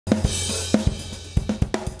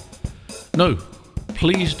No,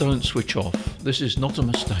 please don't switch off. This is not a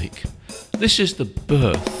mistake. This is the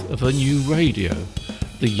birth of a new radio,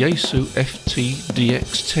 the Yaesu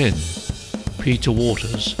FT-DX10. Peter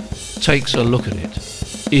Waters takes a look at it.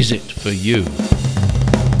 Is it for you?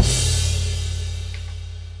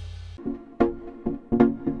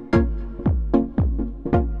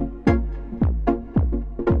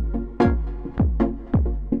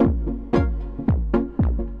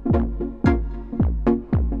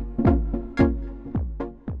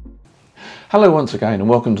 Hello once again and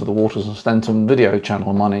welcome to the Waters and Stanton video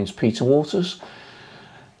channel. My name is Peter Waters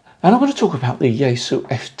and I'm going to talk about the Yaesu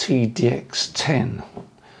FT-DX10.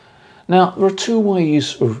 Now there are two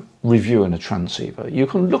ways of reviewing a transceiver. You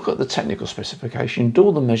can look at the technical specification, do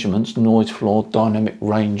all the measurements, noise floor, dynamic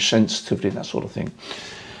range, sensitivity, that sort of thing.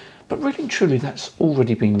 But really and truly that's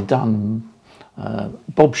already been done.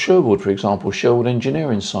 Bob Sherwood, for example, Sherwood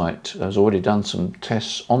Engineering Site, has already done some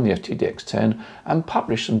tests on the FT-DX10 and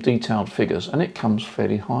published some detailed figures, and it comes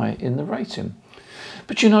fairly high in the rating.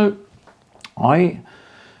 But you know, I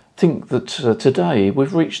think that today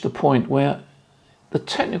we've reached the point where the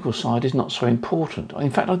technical side is not so important. In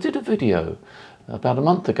fact, I did a video about a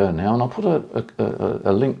month ago now, and I'll put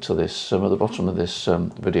a link to this at the bottom of this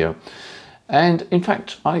video. And in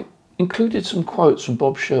fact, I included some quotes from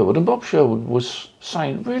Bob Sherwood, and Bob Sherwood was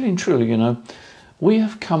saying, really and truly, you know, we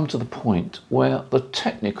have come to the point where the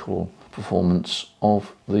technical performance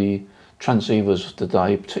of the transceivers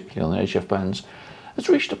today, particularly on the HF bands, has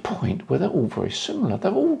reached a point where they're all very similar.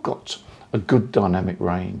 They've all got a good dynamic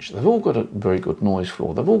range, they've all got a very good noise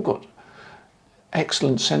floor, they've all got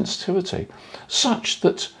excellent sensitivity, such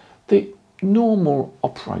that the normal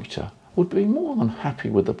operator would be more than happy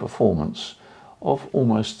with the performance of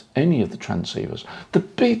almost any of the transceivers. The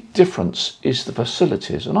big difference is the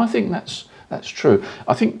facilities, and I think that's true.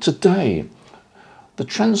 I think today the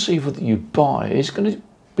transceiver that you buy is going to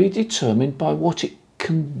be determined by what it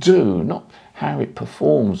can do, not how it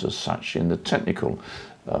performs as such in the technical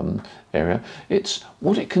area. It's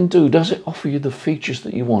what it can do. Does it offer you the features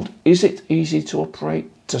that you want? Is it easy to operate?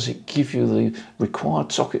 Does it give you the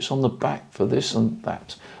required sockets on the back for this and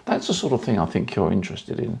that? That's the sort of thing I think you're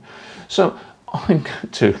interested in. So I'm going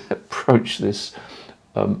to approach this,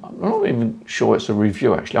 I'm not even sure it's a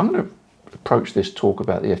review actually, I'm going to approach this talk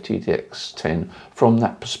about the FT-DX10 from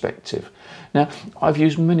that perspective. Now, I've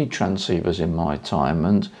used many transceivers in my time,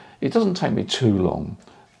 and it doesn't take me too long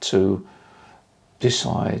to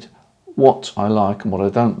decide what I like and what I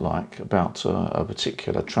don't like about a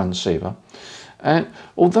particular transceiver. And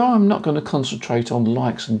although I'm not going to concentrate on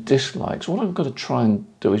likes and dislikes, what I'm going to try and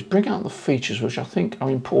do is bring out the features which I think are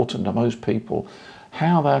important to most people,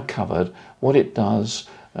 how they're covered, what it does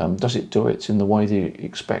it do it in the way that you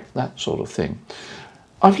expect, that sort of thing.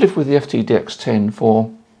 I've lived with the FT-DX10 for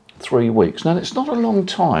 3 weeks. Now, it's not a long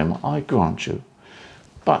time, I grant you,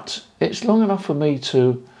 but it's long enough for me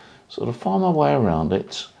to sort of find my way around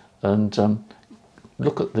it and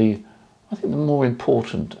look at I think the more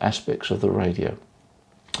important aspects of the radio.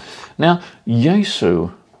 Now,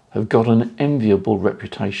 Yaesu have got an enviable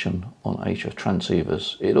reputation on HF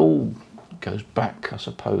transceivers. It all goes back, I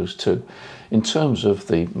suppose, to, in terms of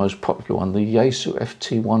the most popular one, the Yaesu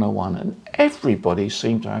FT-101, and everybody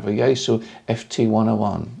seemed to have a Yaesu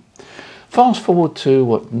FT-101. Fast forward to,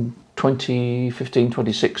 what, 2015,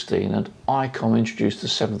 2016, and ICOM introduced the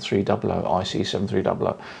 7300, IC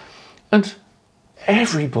 7300, and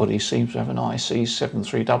everybody seems to have an IC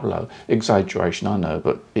 7300. Exaggeration, I know,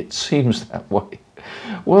 but it seems that way.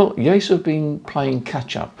 Well, Yaesu have been playing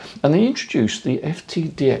catch up, and they introduced the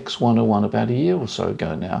FT-DX101 about a year or so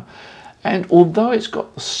ago now. And although it's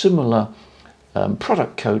got a similar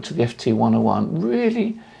product code to the FT-101,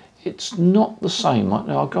 really it's not the same.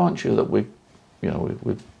 Now, I grant you that we've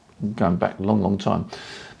going back a long time,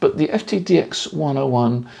 but the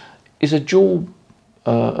FT-DX101 is a dual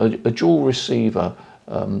receiver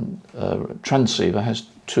transceiver, has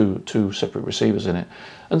two separate receivers in it,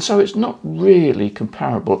 and so it's not really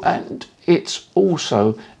comparable, and it's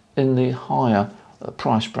also in the higher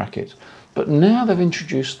price bracket. But now they've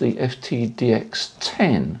introduced the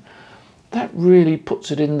FT-DX10, that really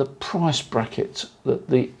puts it in the price bracket that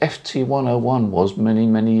the FT-101 was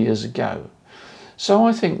many years ago. So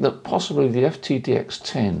I think that possibly the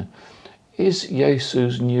FT-DX10 is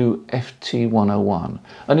Yaesu's new FT-101,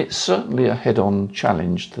 and it's certainly a head-on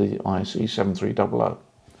challenge to the IC 7300.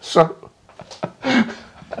 So,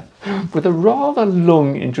 with a rather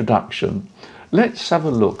long introduction, let's have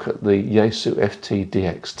a look at the Yaesu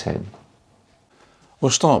FT-DX10.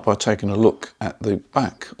 We'll start by taking a look at the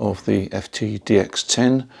back of the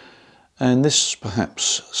FT-DX10, and this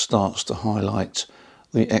perhaps starts to highlight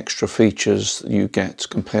the extra features that you get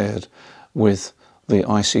compared with the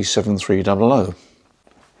IC7300.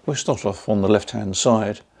 We'll start off on the left hand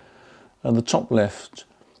side. At the top left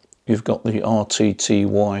you've got the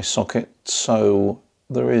RTTY socket, so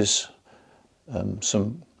there is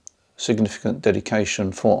some significant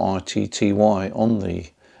dedication for RTTY on the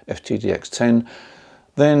FT-DX10.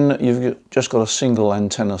 Then you've just got a single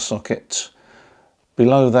antenna socket.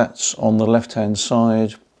 Below that, on the left hand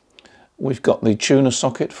side, we've got the tuner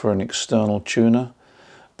socket for an external tuner.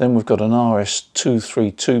 Then we've got an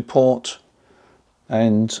RS232 port,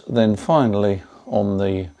 and then finally on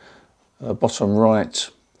the bottom right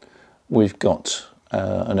we've got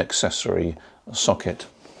an accessory socket.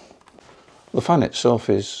 The fan itself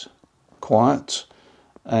is quiet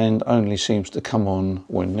and only seems to come on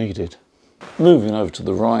when needed. Moving over to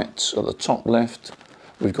the right, at the top left,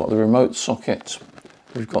 we've got the remote socket,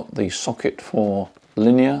 we've got the socket for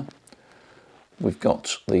linear, we've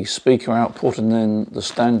got the speaker output, and then the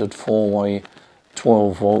standard 4-way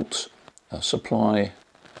 12 volt supply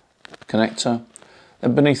connector.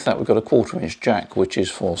 And beneath that we've got a 1/4 inch jack, which is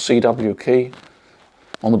for CW key.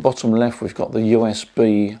 On the bottom left we've got the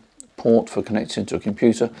USB port for connecting to a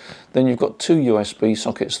computer. Then you've got 2 USB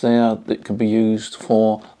sockets there that can be used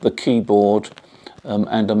for the keyboard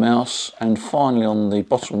and a mouse. And finally on the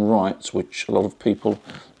bottom right, which a lot of people will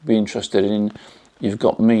be interested in, you've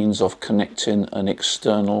got means of connecting an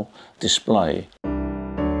external display.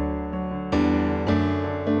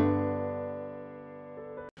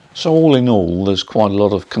 So all in all, there's quite a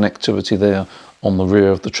lot of connectivity there on the rear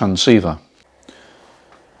of the transceiver.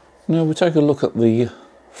 Now we take a look at the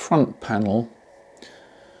front panel.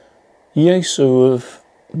 Yaesu have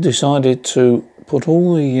decided to put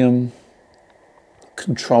all the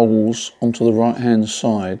controls onto the right hand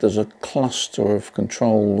side. There's a cluster of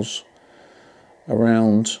controls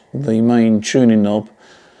around the main tuning knob.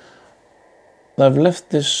 They've left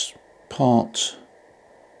this part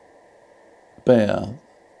bare.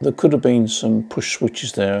 There could have been some push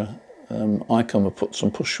switches there. ICOM have put some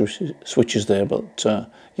push switches there, but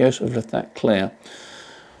Yaesu have left that clear.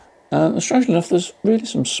 Strangely enough, there's really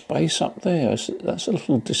some space up there. That's a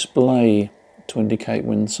little display to indicate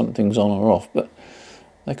when something's on or off, but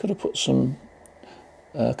they could have put some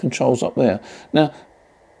controls up there. Now,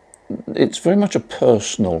 it's very much a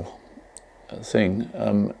personal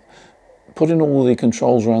thing. Putting all the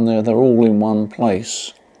controls around there, they're all in one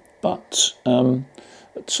place, but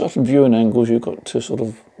at certain viewing angles you've got to sort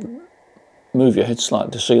of move your head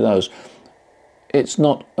slightly to see those. It's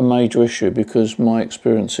not a major issue, because my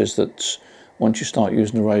experience is that once you start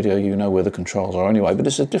using the radio you know where the controls are anyway, but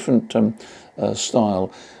it's a different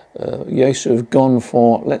style. Yaesu have gone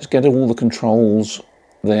for, let's get all the controls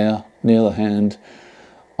there near the hand.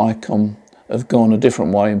 ICOM have gone a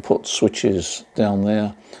different way and put switches down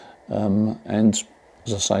there, and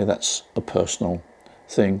as I say, that's a personal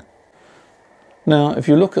thing. Now if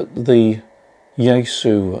you look at the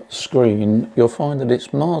Yaesu screen, you'll find that it's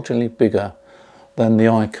marginally bigger than the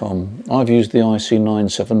ICOM. I've used the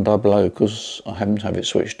IC9700 because I happen to have it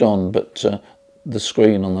switched on, but the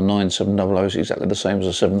screen on the 9700 is exactly the same as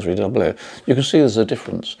the 7300. You can see there's a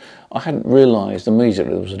difference. I hadn't realised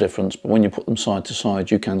immediately there was a difference, but when you put them side to side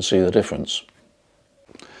you can see the difference.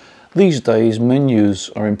 These days menus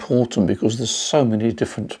are important because there's so many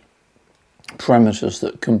different parameters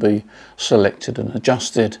that can be selected and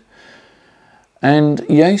adjusted, and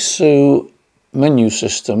Yaesu menu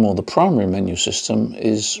system, or the primary menu system,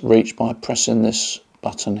 is reached by pressing this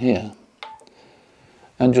button here,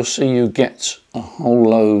 and you'll see you get a whole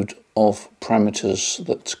load of parameters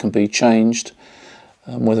that can be changed,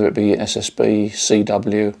 whether it be SSB,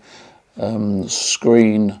 CW,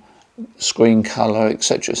 screen color,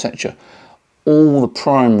 etc, etc. All the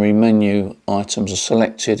primary menu items are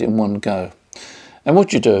selected in one go, and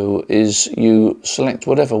what you do is you select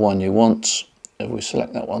whatever one you want. If we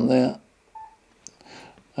select that one there,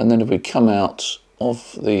 and then if we come out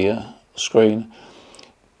of the screen,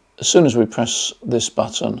 as soon as we press this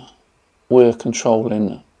button we're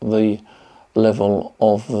controlling the level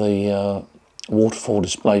of the waterfall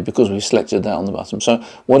display, because we selected that on the button. So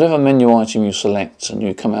whatever menu item you select and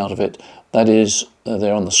you come out of it, that is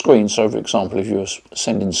there on the screen. So for example, if you were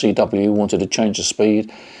sending CW, you wanted to change the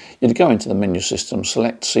speed, you'd go into the menu system,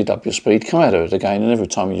 select CW speed, come out of it again, and every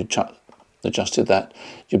time you adjusted that,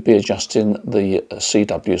 you'd be adjusting the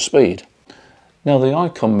CW speed. Now the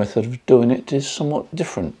ICOM method of doing it is somewhat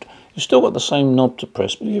different. You've still got the same knob to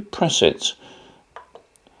press, but if you press it,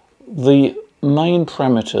 the main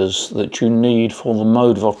parameters that you need for the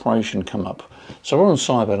mode of operation come up. So we're on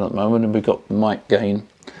sideband at the moment, and we've got mic gain,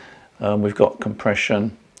 we've got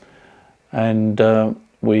compression, and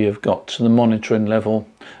we have got the monitoring level,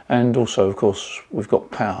 and also of course we've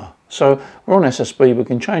got power. So we're on SSB, we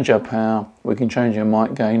can change our power, we can change our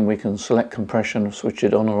mic gain, we can select compression, switch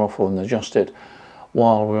it on or off and adjust it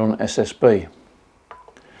while we're on SSB.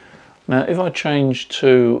 Now if I change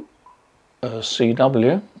to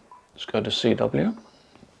CW, let's go to CW.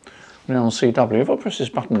 Now on CW, if I press this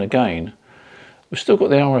button again, we've still got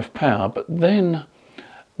the RF power, but then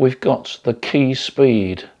we've got the key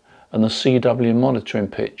speed and the CW monitoring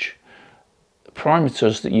pitch,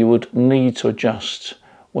 parameters that you would need to adjust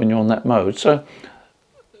when you're on that mode. So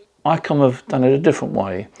ICOM have done it a different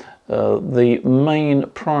way. The main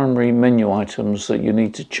primary menu items that you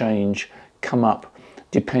need to change come up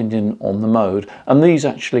depending on the mode, and these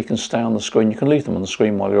actually can stay on the screen. You can leave them on the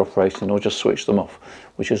screen while you're operating or just switch them off,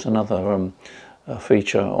 which is another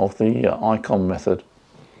feature of the ICOM method.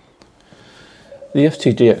 The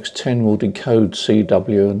FT-DX10 will decode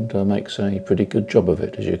CW and makes a pretty good job of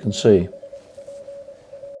it, as you can see.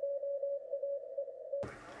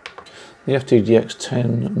 The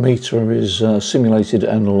FT-DX10 meter is simulated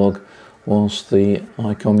analog, whilst the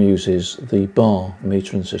ICOM uses the bar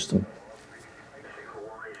metering system.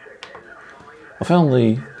 I found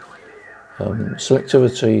the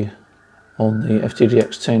selectivity on the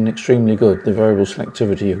FT-DX10 extremely good. The variable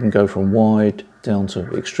selectivity, you can go from wide down to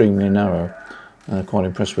extremely narrow. Quite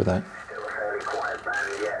impressed with that.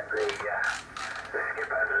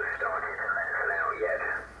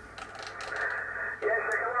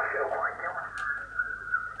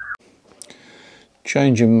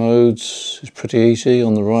 Changing modes is pretty easy.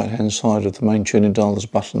 On the right hand side of the main tuning dial there's a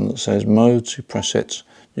button that says modes. You press it,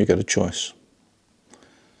 you get a choice.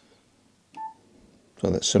 So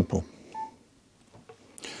that's simple.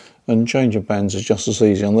 And changing bands is just as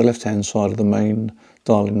easy. On the left hand side of the main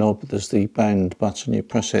dialing knob there's the band button, you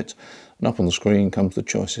press it and up on the screen comes the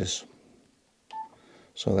choices.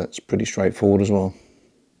 So that's pretty straightforward as well.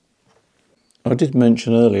 I did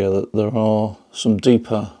mention earlier that there are some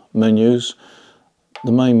deeper menus.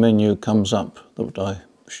 The main menu comes up that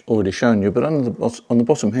I've already shown you, but on the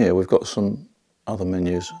bottom here we've got some other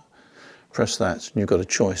menus. Press that and you've got a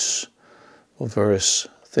choice of various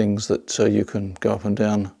things that you can go up and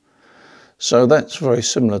down. So that's very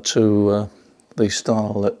similar to the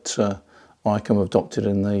style that ICOM adopted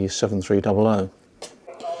in the 7300.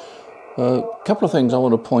 A couple of things I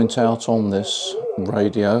want to point out on this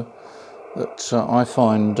radio that I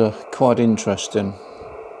find quite interesting.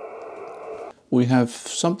 We have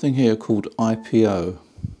something here called IPO,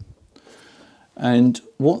 and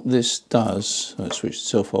what this does, let's switch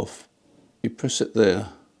itself off, you press it there,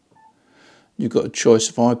 you've got a choice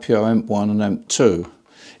of IPO AMP1 and AMP2.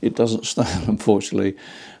 It doesn't stand unfortunately,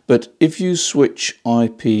 but if you switch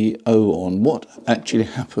IPO on, what actually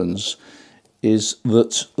happens is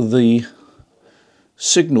that the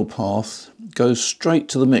signal path goes straight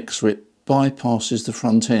to the mixer. It bypasses the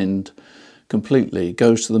front end completely, it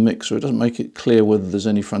goes to the mixer. It doesn't make it clear whether there's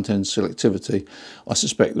any front end selectivity. I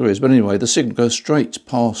suspect there is, but anyway, the signal goes straight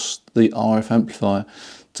past the RF amplifier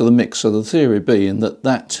to the mixer. The theory being that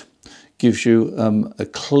that gives you a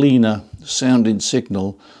cleaner sounding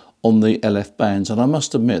signal on the LF bands, and I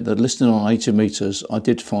must admit that listening on 80 meters I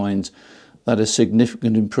did find that a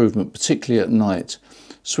significant improvement, particularly at night.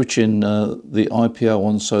 Switching the IPO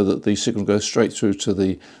on so that the signal goes straight through to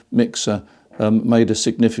the mixer made a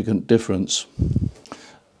significant difference.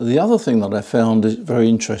 The other thing that I found is very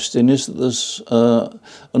interesting is that there's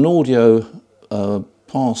an audio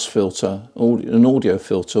pass filter, an audio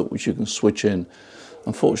filter which you can switch in.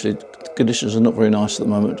 Unfortunately, the conditions are not very nice at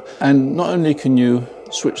the moment. And not only can you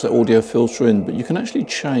switch that audio filter in, but you can actually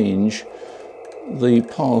change the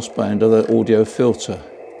pass band of that audio filter.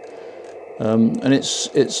 And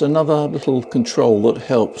it's another little control that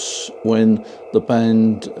helps when the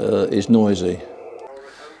band is noisy.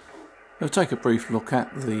 We'll take a brief look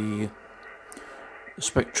at the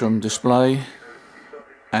spectrum display,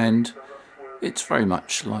 and it's very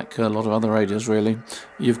much like a lot of other radios really.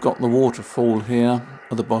 You've got the waterfall here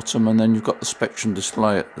at the bottom, and then you've got the spectrum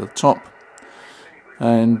display at the top,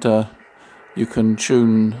 and you can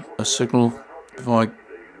tune a signal. If I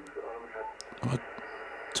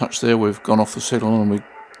touch there, we've gone off the signal and we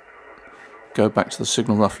go back to the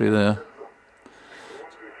signal roughly there.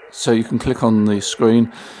 So you can click on the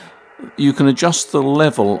screen. You can adjust the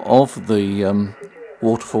level of the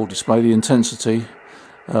waterfall display, the intensity.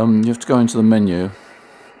 You have to go into the menu,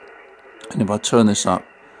 and if I turn this up,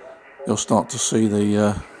 you'll start to see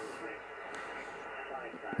the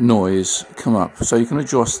noise come up. So you can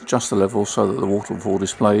adjust the level so that the waterfall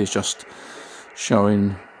display is just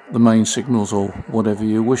showing the main signals or whatever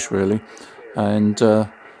you wish really, and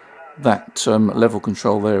that level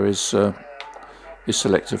control there is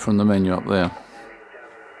selected from the menu up there.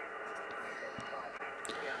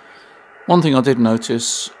 One thing I did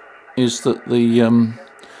notice is that the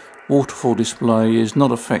waterfall display is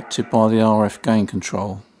not affected by the RF gain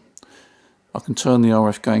control. I can turn the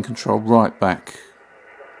RF gain control right back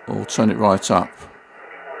or turn it right up,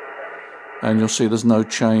 and you'll see there's no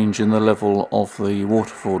change in the level of the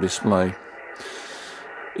waterfall display.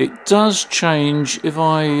 It does change if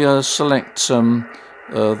I select the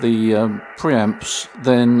preamps,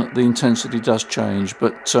 then the intensity does change,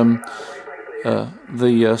 but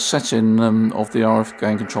the setting of the RF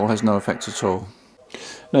gain control has no effect at all.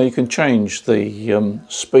 Now you can change the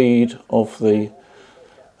speed of the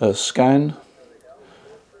scan,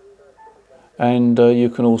 and you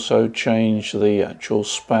can also change the actual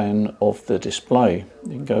span of the display.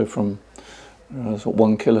 You can go from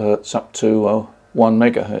 1 kilohertz up to 1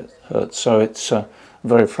 megahertz, so it's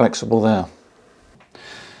very flexible there.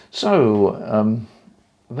 So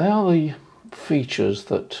they are the features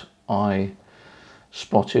that I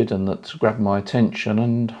spotted and that grabbed my attention,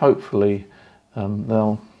 and hopefully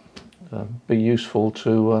they'll be useful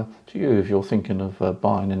to you if you're thinking of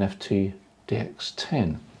buying an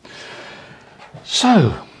FT-DX10.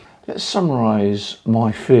 So let's summarise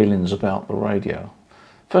my feelings about the radio.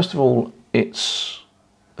 First of all, it's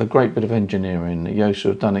a great bit of engineering. Yaesu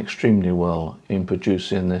have done extremely well in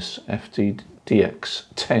producing this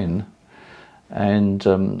FT-DX10, and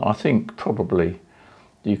I think probably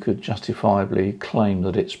you could justifiably claim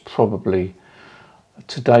that it's probably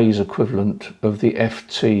today's equivalent of the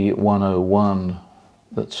FT-101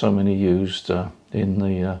 that so many used in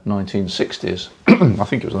the 1960s. I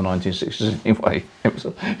think it was the 1960s anyway.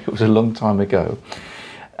 It was a long time ago.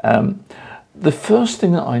 The first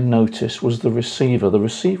thing that I noticed was the receiver. The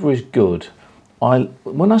receiver is good.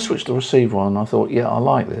 When I switched the receiver on, I thought, yeah, I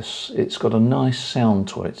like this. It's got a nice sound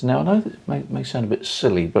to it. Now, I know that may sound a bit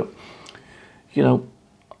silly, but, you know,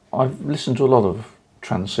 I've listened to a lot of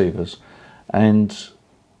transceivers, and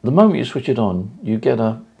the moment you switch it on, you get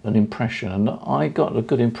an impression, and I got a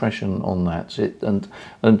good impression on that.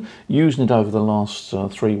 And using it over the last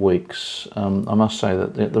 3 weeks, I must say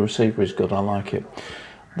that the receiver is good. I like it.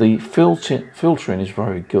 The filtering is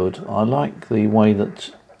very good. I like the way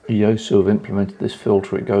that Yaesu have implemented this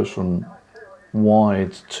filter. It goes from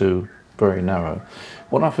wide to very narrow.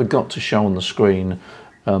 What I forgot to show on the screen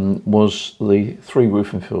was the 3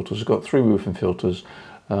 roofing filters. I've got 3 roofing filters.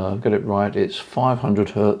 Get it right, it's 500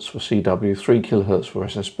 Hz for CW, 3 kHz for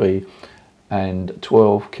SSB, and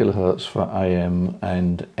 12 kHz for AM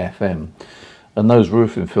and FM. And those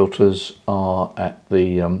roofing filters are at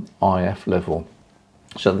the IF level.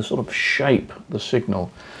 So they sort of shape the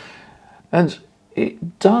signal. And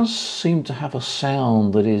it does seem to have a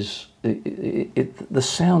sound that is, the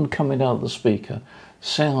sound coming out of the speaker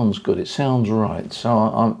sounds good, it sounds right. So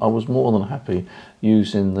I was more than happy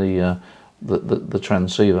using the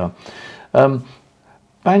transceiver.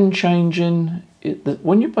 Band changing,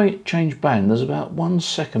 when you change band, there's about 1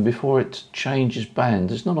 second before it changes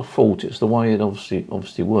band. It's not a fault, it's the way it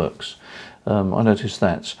obviously works. I noticed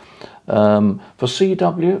that. For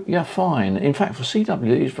CW, yeah, fine. In fact, for CW,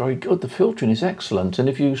 it's very good. The filtering is excellent, and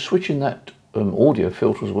if you switch in that audio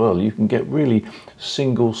filter as well, you can get really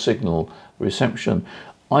single signal reception.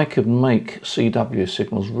 I could make CW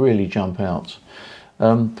signals really jump out.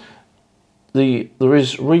 There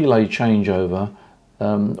is relay changeover.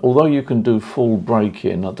 Although you can do full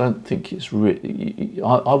break-in, I don't think it's really,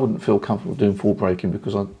 I wouldn't feel comfortable doing full break-in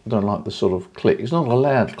because I don't like the sort of click. It's not a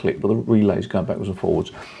loud click, but the relay's going backwards and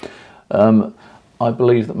forwards. I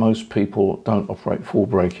believe that most people don't operate full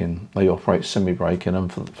break-in, they operate semi-break-in,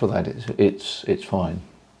 and for that it's fine.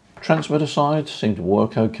 Transmitter side seemed to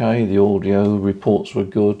work okay. The audio reports were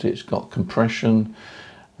good. It's got compression,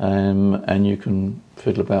 and you can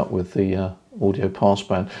fiddle about with the audio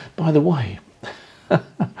passband. By the way,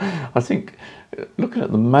 I think, looking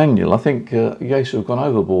at the manual, I think Yaesu have gone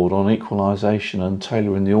overboard on equalisation and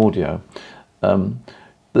tailoring the audio.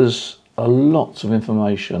 There's a lot of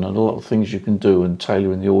information and a lot of things you can do in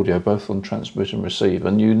tailoring the audio, both on transmit and receive,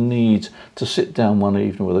 and you need to sit down one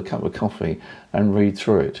evening with a cup of coffee and read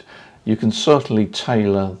through it. You can certainly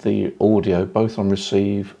tailor the audio both on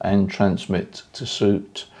receive and transmit to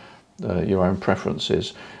suit your own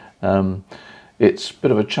preferences. It's a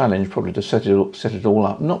bit of a challenge probably to set it all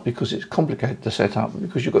up, not because it's complicated to set up, but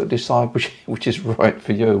because you've got to decide which is right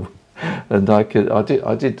for you. And I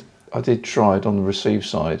did try it on the receive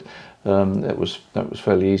side, that was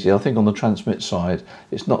fairly easy. I think on the transmit side,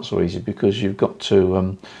 it's not so easy because you've got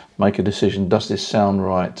to make a decision. Does this sound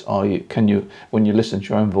right? When you listen to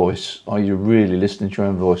your own voice, are you really listening to your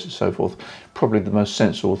own voice and so forth? Probably the most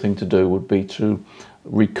sensible thing to do would be to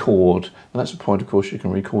record, and that's the point, of course. You can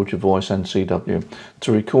record your voice and CW,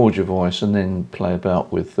 to record your voice and then play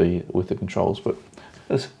about with the controls. But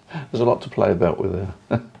there's a lot to play about with there.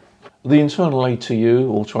 The internal ATU,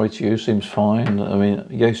 Auto ATU, seems fine. I mean,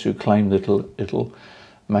 Yaesu claimed it'll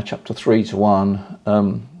match up to 3 to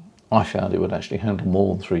 1. I found it would actually handle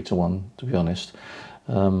more than 3 to 1, to be honest.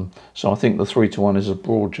 So I think the 3 to 1 is a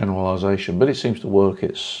broad generalisation, but it seems to work.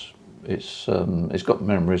 It's got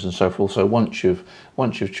memories and so forth. So once you've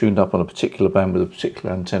tuned up on a particular band with a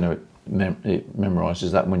particular antenna, it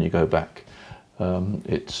memorises that. When you go back,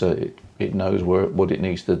 it knows what it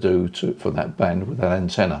needs to do for that band with that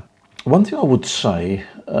antenna. One thing I would say,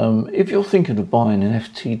 if you're thinking of buying an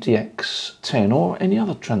FT-DX10 or any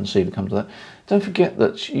other transceiver comes to that, don't forget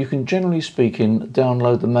that you can, generally speaking,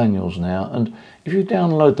 download the manuals now. And if you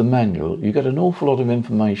download the manual, you get an awful lot of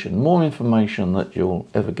information, more information that you'll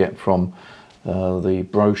ever get from the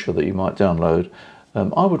brochure that you might download.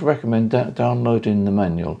 I would recommend downloading the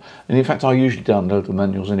manual. And in fact, I usually download the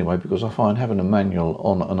manuals anyway, because I find having a manual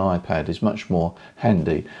on an iPad is much more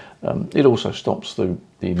handy. It also stops the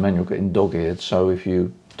manual getting dog-eared, so if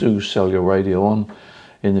you do sell your radio on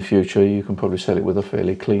in the future, you can probably sell it with a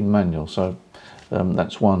fairly clean manual. So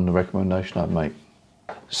that's one recommendation I'd make.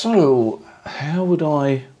 So how would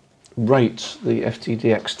I rate the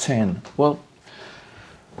FT-DX10? Well,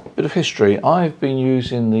 bit of history. I've been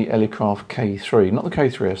using the Elecraft K3, not the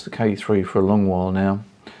K3S, the K3 for a long while now,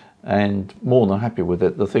 and more than happy with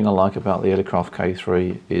it. The thing I like about the Elecraft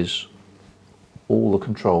K3 is all the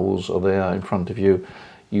controls are there in front of you.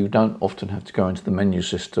 You don't often have to go into the menu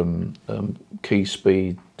system. Key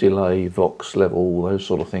speed, delay, Vox level, all those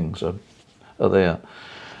sort of things are there.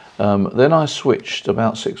 Then I switched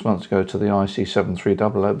about 6 months ago to the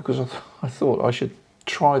IC7300 because I thought I should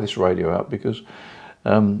try this radio out, because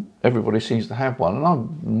everybody seems to have one, and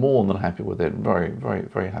I'm more than happy with it. Very, very,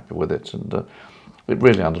 very happy with it, and it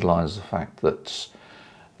really underlines the fact that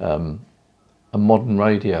a modern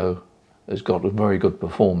radio has got a very good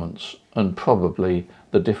performance, and probably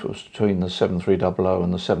the difference between the 7300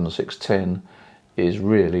 and the 7610 is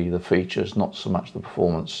really the features, not so much the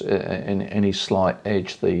performance. Any slight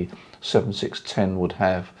edge the 7610 would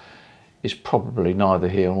have is probably neither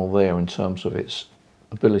here nor there in terms of its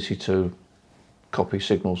ability to copy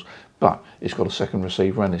signals, but it's got a second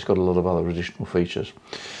receiver and it's got a lot of other additional features.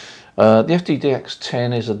 The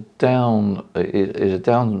FT-DX10 is it's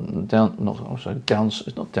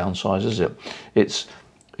not downsize, is it? It's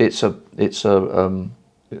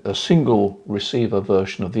a single receiver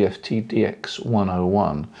version of the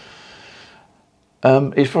FT-DX101.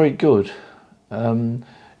 It's very good.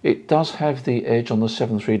 It does have the edge on the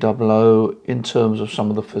 7300 in terms of some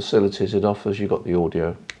of the facilities it offers. You've got the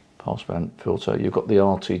audio passband filter, you've got the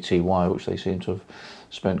RTTY, which they seem to have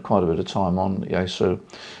spent quite a bit of time on, Yaesu.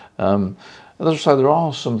 So there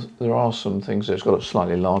are some things. It's got a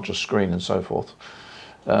slightly larger screen and so forth.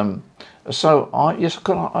 So I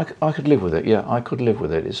could live with it. Yeah, I could live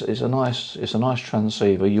with it. It's a nice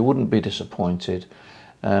transceiver. You wouldn't be disappointed.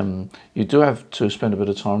 You do have to spend a bit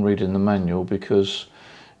of time reading the manual, because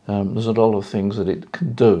there's a lot of things that it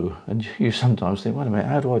can do, and you sometimes think, wait a minute,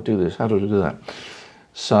 how do I do this? How do I do that?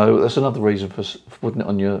 So that's another reason for putting it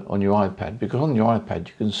on your iPad, because on your iPad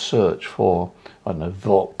you can search for, I don't know,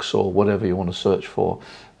 Vox or whatever you want to search for,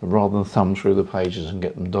 rather than thumb through the pages and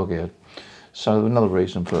get them dog-eared. So another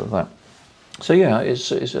reason for that. So yeah,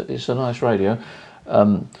 it's a nice radio.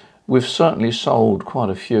 We've certainly sold quite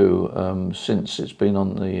a few since it's been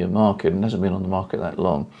on the market, and hasn't been on the market that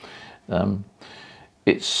long.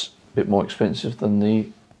 It's a bit more expensive than the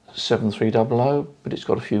 7300, but it's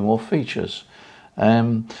got a few more features.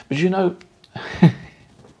 But you know,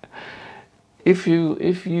 if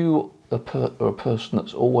you are a person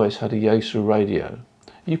that's always had a Yaesu radio,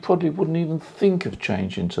 you probably wouldn't even think of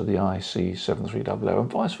changing to the IC7300,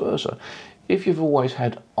 and vice versa. If you've always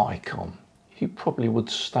had ICOM, you probably would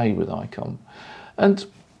stay with ICOM, and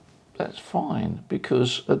that's fine,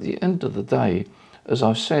 because at the end of the day, as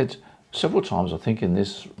I've said several times, I think in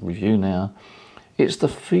this review now, it's the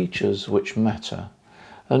features which matter.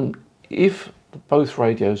 And if both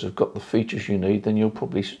radios have got the features you need, then you'll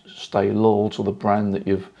probably stay loyal to the brand that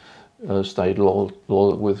you've stayed loyal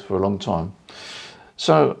with for a long time.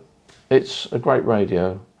 So it's a great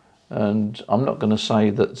radio, and I'm not going to say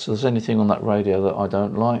that there's anything on that radio that I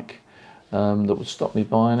don't like that would stop me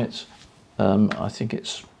buying it. I think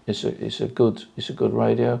it's a good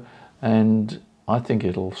radio. and I think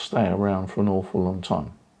it'll stay around for an awful long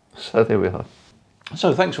time. So there we are.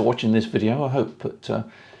 So thanks for watching this video. I hope that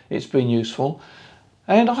it's been useful,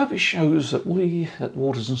 and I hope it shows that we at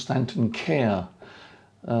Waters and Stanton care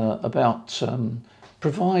about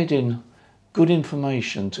providing good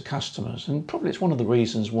information to customers, and probably it's one of the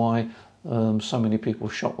reasons why so many people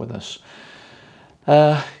shop with us.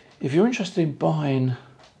 If you're interested in buying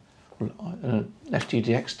an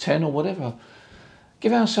FT-DX10 or whatever,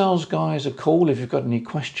 give our sales guys a call if you've got any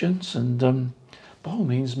questions, and by all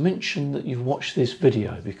means mention that you've watched this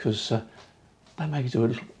video, because they may do a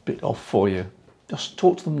little bit off for you. Just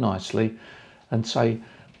talk to them nicely and say,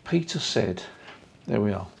 Peter said. There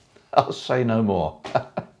we are. I'll say no more.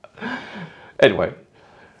 Anyway,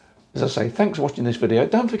 as I say, thanks for watching this video.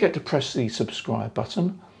 Don't forget to press the subscribe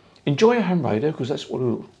button. Enjoy your ham radio, because that's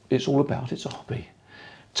what it's all about. It's a hobby.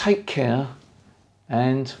 Take care,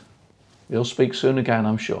 and we'll speak soon again,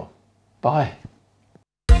 I'm sure. Bye.